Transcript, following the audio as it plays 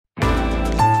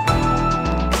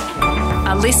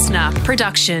A listener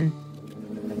production.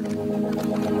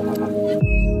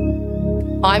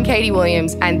 I'm Katie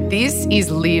Williams and this is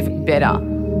Live Better.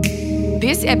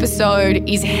 This episode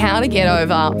is how to get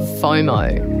over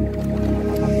FOMO.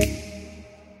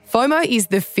 FOMO is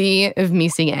the fear of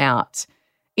missing out.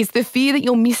 It's the fear that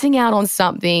you're missing out on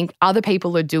something other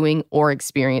people are doing or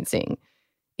experiencing.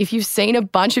 If you've seen a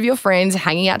bunch of your friends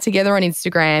hanging out together on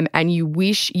Instagram and you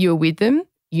wish you were with them,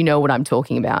 you know what I'm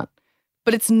talking about.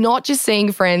 But it's not just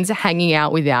seeing friends hanging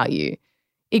out without you.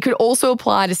 It could also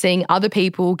apply to seeing other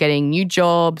people getting new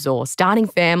jobs or starting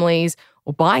families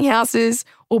or buying houses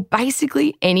or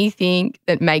basically anything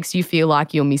that makes you feel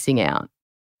like you're missing out.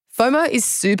 FOMO is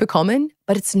super common,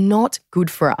 but it's not good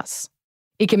for us.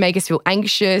 It can make us feel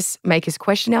anxious, make us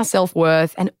question our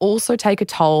self-worth, and also take a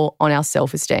toll on our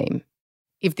self-esteem.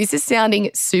 If this is sounding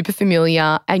super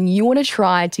familiar and you want to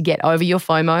try to get over your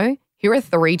FOMO, here are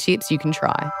 3 tips you can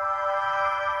try.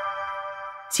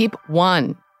 Tip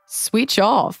 1, switch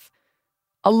off.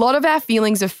 A lot of our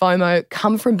feelings of FOMO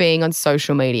come from being on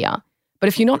social media. But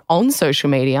if you're not on social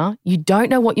media, you don't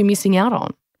know what you're missing out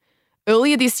on.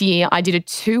 Earlier this year, I did a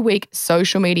 2-week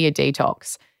social media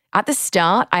detox. At the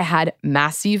start, I had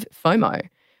massive FOMO.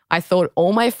 I thought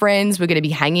all my friends were going to be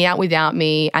hanging out without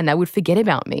me and they would forget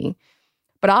about me.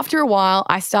 But after a while,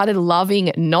 I started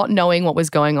loving not knowing what was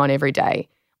going on every day.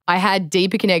 I had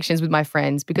deeper connections with my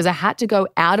friends because I had to go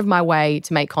out of my way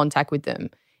to make contact with them,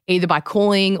 either by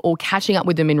calling or catching up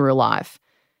with them in real life.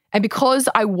 And because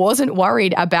I wasn't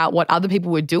worried about what other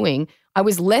people were doing, I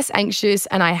was less anxious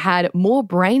and I had more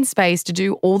brain space to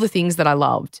do all the things that I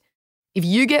loved. If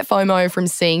you get FOMO from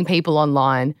seeing people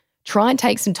online, try and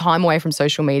take some time away from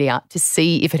social media to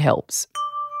see if it helps.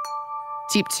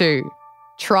 Tip 2.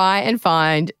 Try and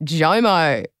find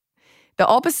JOMO. The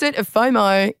opposite of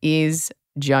FOMO is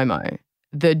JOMO,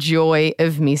 the joy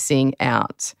of missing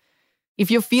out.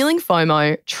 If you're feeling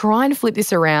FOMO, try and flip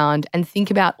this around and think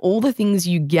about all the things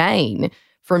you gain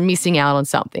from missing out on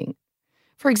something.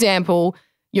 For example,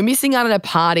 you're missing out on a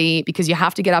party because you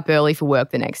have to get up early for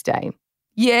work the next day.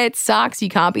 Yeah, it sucks. You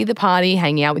can't be at the party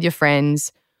hanging out with your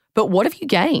friends. But what have you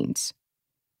gained?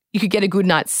 You could get a good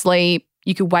night's sleep.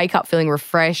 You could wake up feeling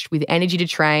refreshed with energy to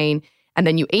train, and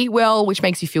then you eat well, which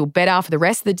makes you feel better for the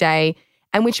rest of the day,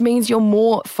 and which means you're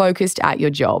more focused at your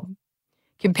job.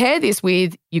 Compare this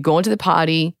with you've gone to the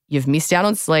party, you've missed out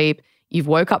on sleep, you've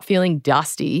woke up feeling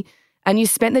dusty, and you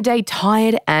spent the day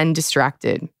tired and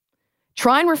distracted.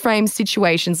 Try and reframe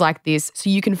situations like this so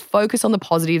you can focus on the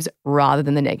positives rather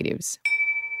than the negatives.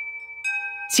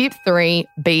 Tip 3,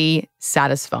 be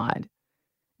satisfied.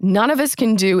 None of us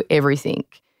can do everything.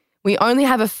 We only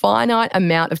have a finite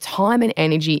amount of time and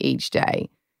energy each day.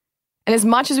 And as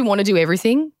much as we want to do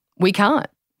everything, we can't.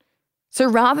 So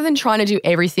rather than trying to do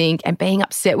everything and being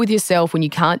upset with yourself when you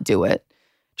can't do it,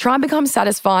 try and become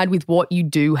satisfied with what you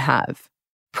do have.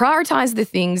 Prioritize the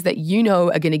things that you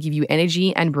know are going to give you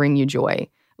energy and bring you joy,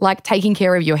 like taking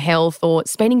care of your health or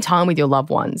spending time with your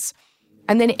loved ones.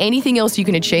 And then anything else you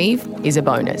can achieve is a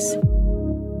bonus.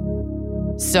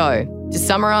 So, to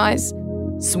summarize,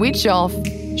 switch off,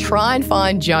 try and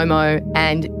find JOMO,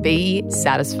 and be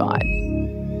satisfied.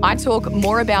 I talk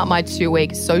more about my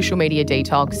 2-week social media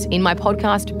detox in my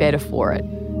podcast, Better For It.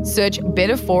 Search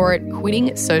Better For It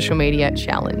Quitting Social Media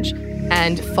Challenge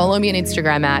and follow me on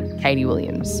Instagram at Katie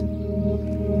Williams.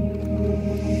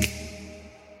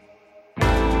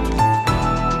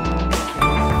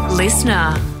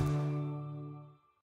 Listener.